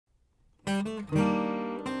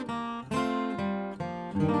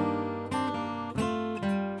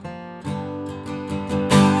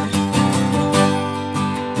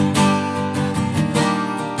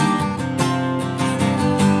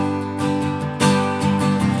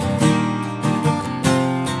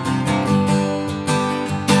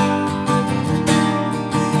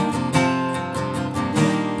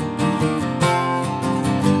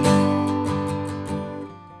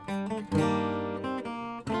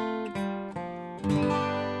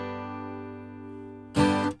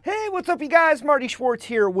What's up, you guys? Marty Schwartz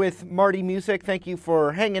here with Marty Music. Thank you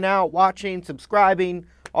for hanging out, watching, subscribing,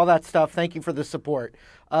 all that stuff. Thank you for the support.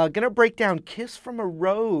 Gonna break down Kiss from a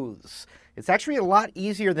Rose. It's actually a lot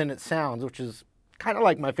easier than it sounds, which is kind of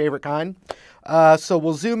like my favorite kind. So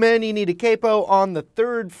we'll zoom in. You need a capo on the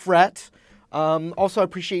 3rd fret. Also, I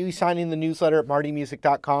appreciate you signing the newsletter at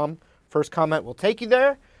martymusic.com. First comment will take you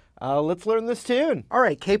there. Let's learn this tune. All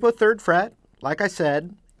right, capo 3rd fret, like I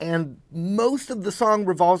said. And most of the song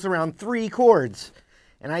revolves around 3 chords.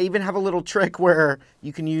 And I even have a little trick where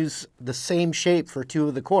you can use the same shape for 2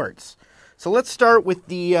 of the chords. So let's start with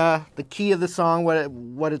the key of the song.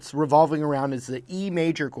 What it's revolving around is the E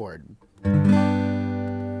major chord. So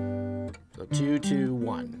 2, 2,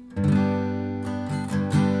 1.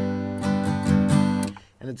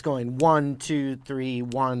 And it's going 1, 2, 3,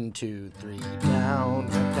 1, 2, 3, down,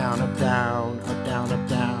 up, down, up, down, up, down, up,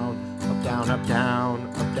 down. Up, down, up, down,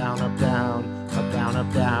 up, down, up, down, up, down,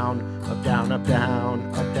 up, down, up, down, up, down,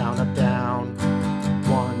 up, down, up, down.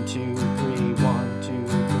 1, 2, 3, 1, 2,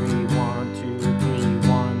 3, 1, 2, 3,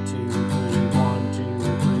 1, 2, 3, 1, 2,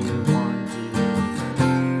 3, 1,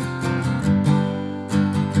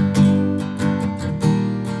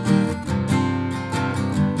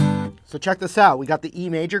 2. So check this out. We got the E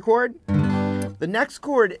major chord. The next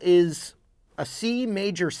chord is a C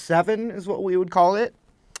major 7 is what we would call it.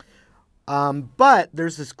 But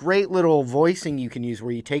there's this great little voicing you can use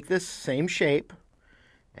where you take this same shape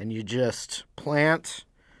and you just plant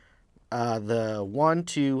the 1,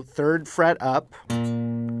 2, 3rd fret up,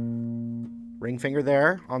 ring finger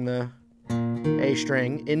there on the A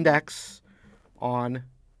string, index on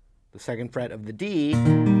the 2nd fret of the D,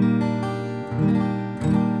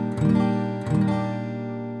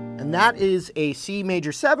 and that is a C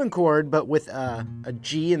major 7 chord, but with a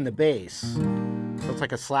G in the bass. So it's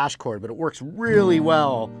like a slash chord, but it works really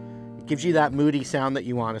well. It gives you that moody sound that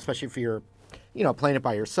you want, especially if you're, playing it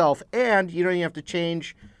by yourself. And you don't even have to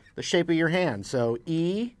change the shape of your hand. So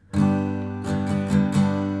E,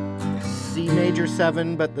 C major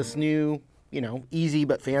 7, but this new, easy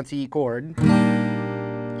but fancy chord.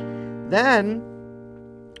 Then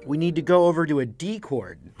we need to go over to a D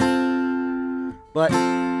chord. But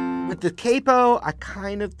with the capo, I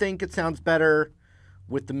kind of think it sounds better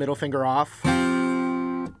with the middle finger off,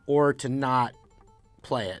 or to not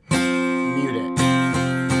play it, mute it.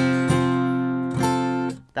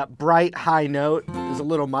 That bright high note is a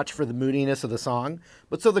little much for the moodiness of the song.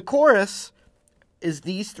 But so the chorus is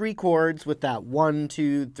these 3 chords with that 1,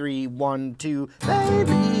 2, 3, 1, 2,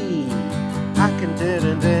 baby, I can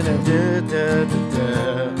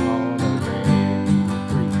on the rain.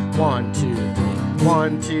 1, 2, 3,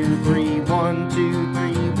 1, 2, 3, 1, 2,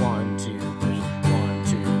 3, 1, 2, 3, 1,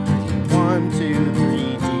 2, 3, 1, 2, 3.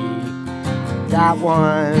 That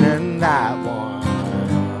one and that one.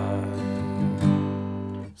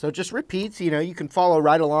 So it just repeats, you can follow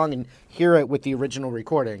right along and hear it with the original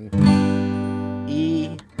recording.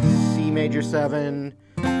 E, C major 7,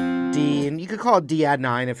 D, and you could call it D add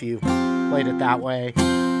 9 if you played it that way.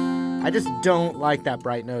 I just don't like that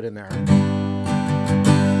bright note in there.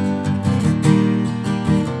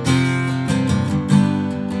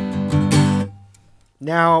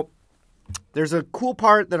 Now, there's a cool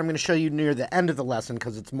part that I'm going to show you near the end of the lesson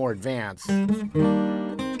because it's more advanced.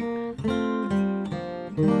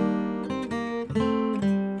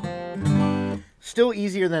 Still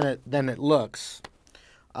easier than it looks.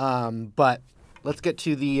 But let's get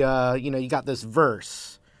to the, you got this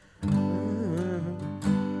verse. What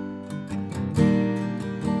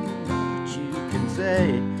you can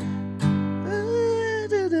say.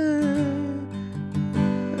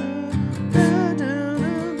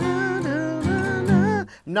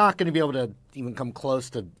 Not going to be able to even come close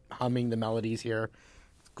to humming the melodies here.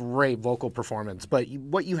 It's great vocal performance. But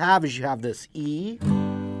what you have is you have this E,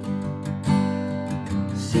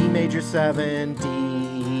 C major 7, D,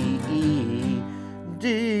 E,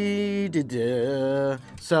 D, D, D.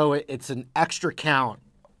 So it's an extra count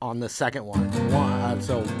on the second one.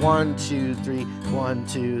 So 1, 2, 3, 1,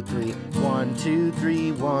 2, 3, 1, 2,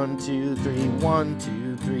 3, 1, 2, 3, 1,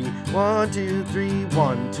 2, 3, 1, 2, 3,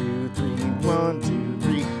 1, 2, 3, 1, 2,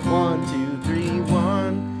 3, 1, 2,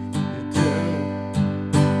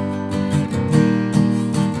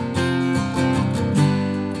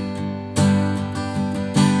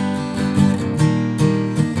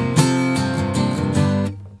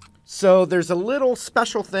 So there's a little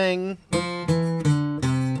special thing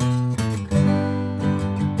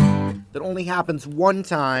that only happens one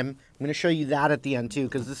time. I'm going to show you that at the end too,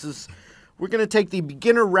 because we're going to take the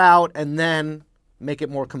beginner route and then make it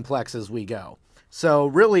more complex as we go. So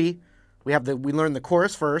really, we learn the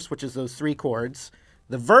chorus first, which is those 3 chords.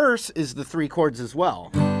 The verse is the 3 chords as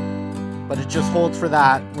well, but it just holds for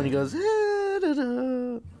that when he goes.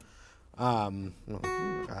 I'm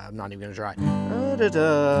not even gonna try.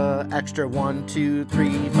 Extra 1, 2,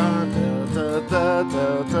 3, 4.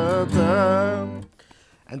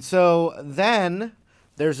 And so then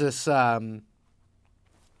there's this when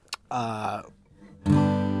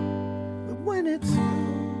it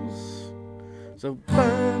snows.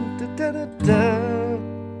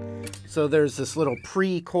 So there's this little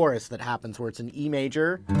pre-chorus that happens where it's an E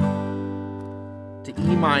major to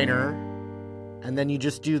E minor, and then you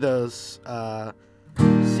just do those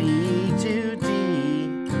C to D,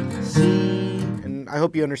 C, and I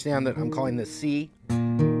hope you understand that I'm calling this C.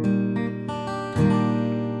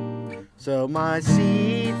 So my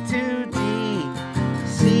C to D,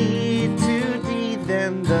 C to D,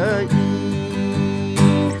 then the E,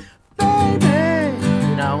 baby,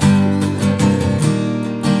 you know.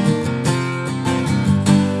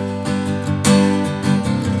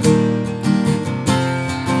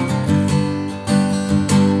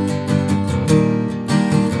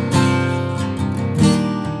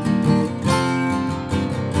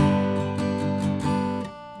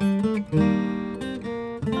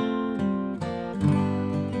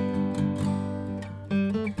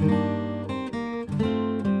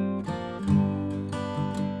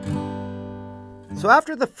 So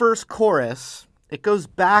after the first chorus, it goes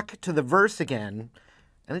back to the verse again,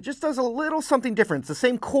 and it just does a little something different. It's the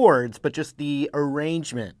same chords, but just the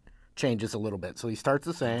arrangement changes a little bit. So he starts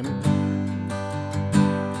the same.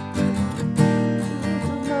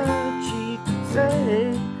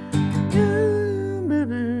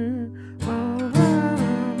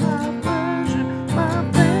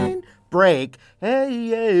 Break, hey,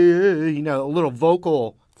 hey, you know, a little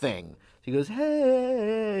vocal thing. He goes,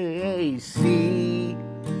 hey, C,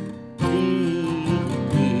 D,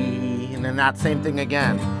 E, and then that same thing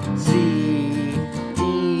again. C,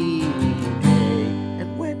 D, A,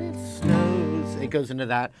 and when it snows, it goes into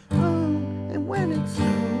that. Oh, and when it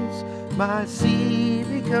snows, my C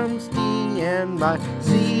becomes D, and my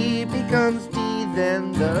C becomes D,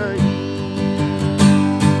 then the E.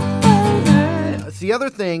 Oh, the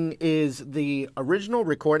other thing is the original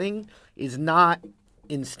recording is not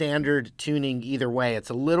in standard tuning either way. It's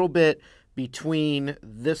a little bit between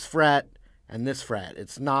this fret and this fret.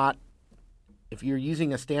 It's not, if you're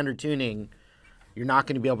using a standard tuning, you're not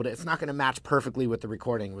going to be able to, it's not going to match perfectly with the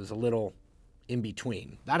recording. It was a little in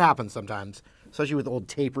between. That happens sometimes, especially with old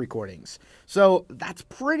tape recordings. So that's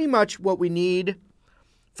pretty much what we need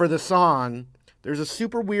for the song. There's a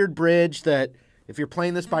super weird bridge that if you're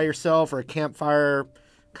playing this by yourself or a campfire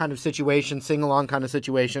kind of situation, sing-along kind of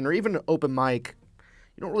situation, or even an open mic,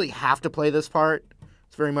 you don't really have to play this part.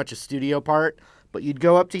 It's very much a studio part, but you'd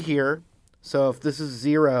go up to here. So if this is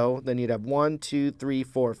 0, then you'd have 1, 2, 3,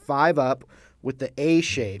 4, 5 up with the A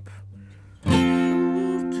shape. Kissed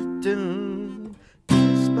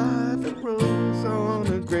by the rose on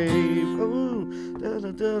a grave.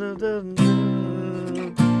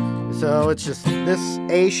 So it's just this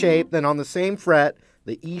A shape, then on the same fret,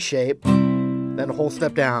 the E shape, then a whole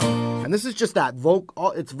step down. And this is just that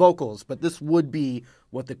it's vocals, but this would be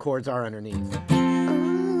what the chords are underneath.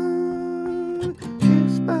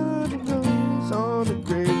 Kissed by the rose on the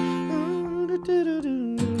grave.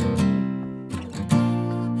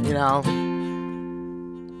 You know.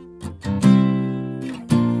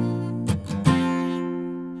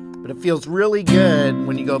 But it feels really good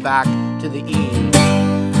when you go back to the E.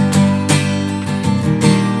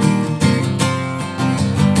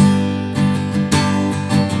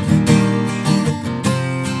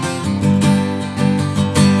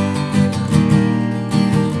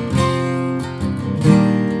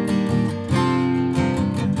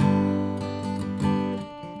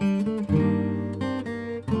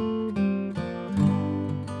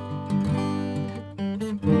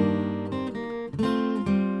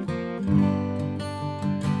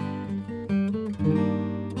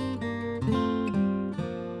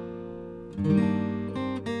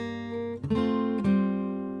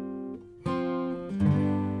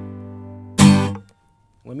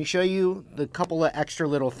 Let me show you the couple of extra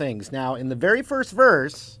little things. Now, in the very first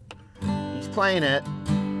verse, he's playing it.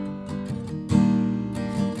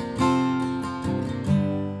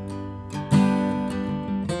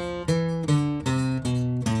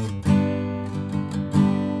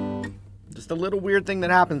 Just a little weird thing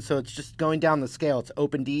that happens. So it's just going down the scale. It's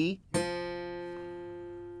open D,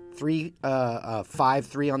 3, 5,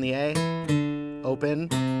 3 on the A, open,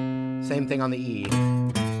 same thing on the E,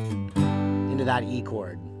 into that E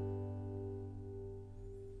chord.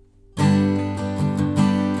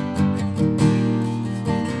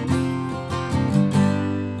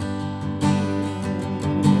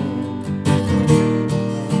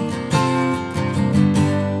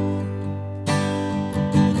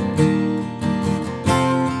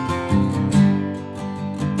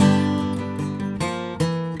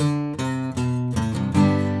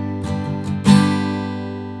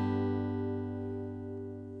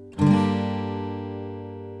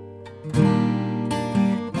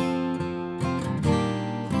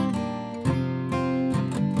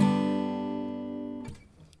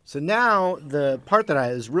 So now the part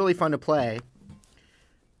that is really fun to play.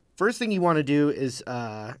 First thing you want to do is,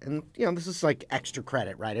 and you know, this is like extra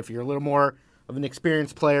credit, right? If you're a little more of an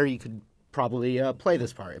experienced player, you could probably play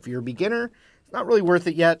this part. If you're a beginner, it's not really worth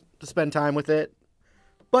it yet to spend time with it.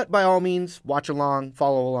 But by all means, watch along,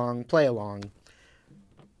 follow along, play along.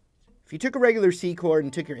 If you took a regular C chord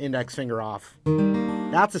and took your index finger off,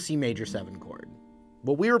 that's a C major 7 chord.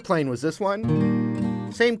 What we were playing was this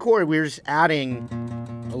one. Same chord, we were just adding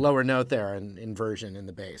a lower note there, an inversion in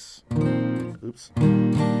the bass. Oops.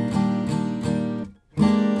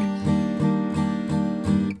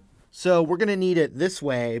 So we're going to need it this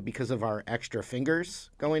way because of our extra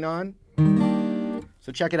fingers going on.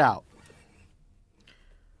 So check it out.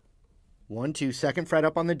 1, 2, second fret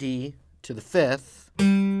up on the D to the 5th,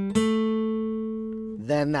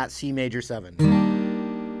 then that C major 7.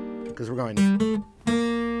 Because we're going,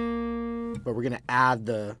 but we're going to add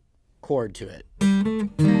the chord to it.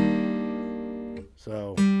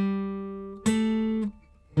 So,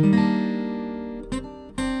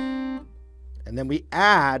 and then we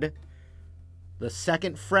add the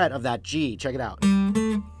 2nd fret of that G. Check it out.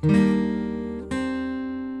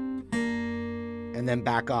 And then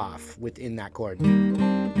back off within that chord.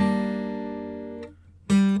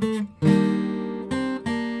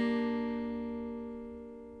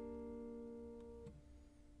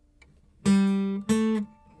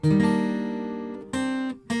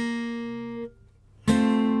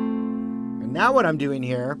 Now what I'm doing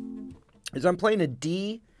here is I'm playing a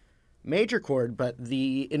D major chord, but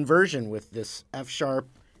the inversion with this F sharp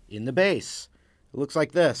in the bass. It looks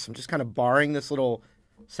like this. I'm just kind of barring this little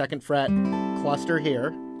 2nd fret cluster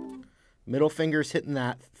here. Middle finger's hitting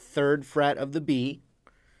that 3rd fret of the B.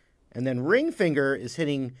 And then ring finger is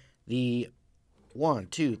hitting the 1,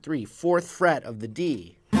 2, 3, 4th fret of the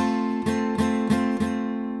D.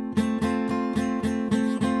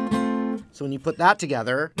 So when you put that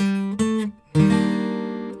together,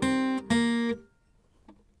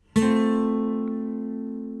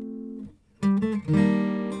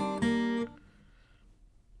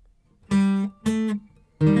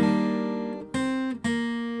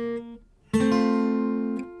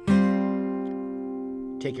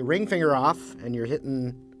 take your ring finger off and you're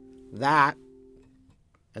hitting that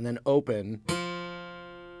and then open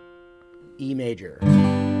E major.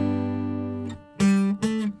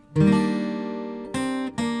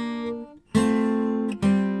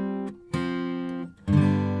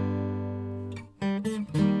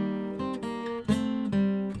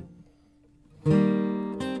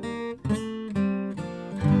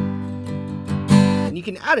 And you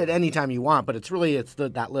can add it anytime you want, but it's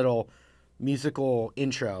that little musical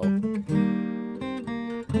intro. And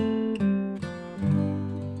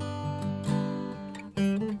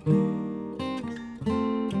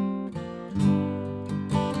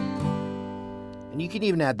you can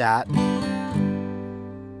even add that.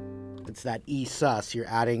 It's that E sus. You're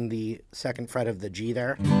adding the 2nd fret of the G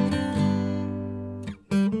there.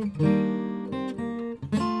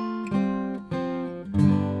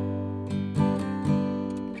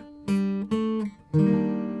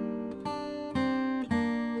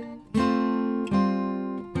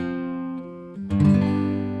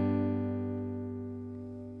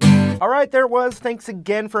 All right, there it was. Thanks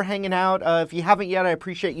again for hanging out. If you haven't yet, I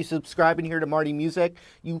appreciate you subscribing here to Marty Music.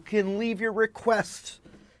 You can leave your requests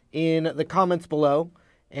in the comments below.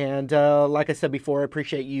 And like I said before, I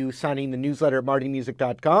appreciate you signing the newsletter at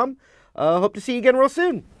martymusic.com. Hope to see you again real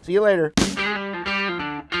soon. See you later.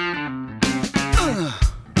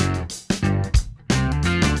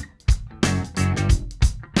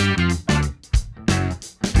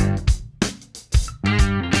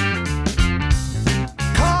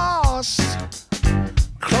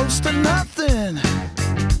 Close to nothing.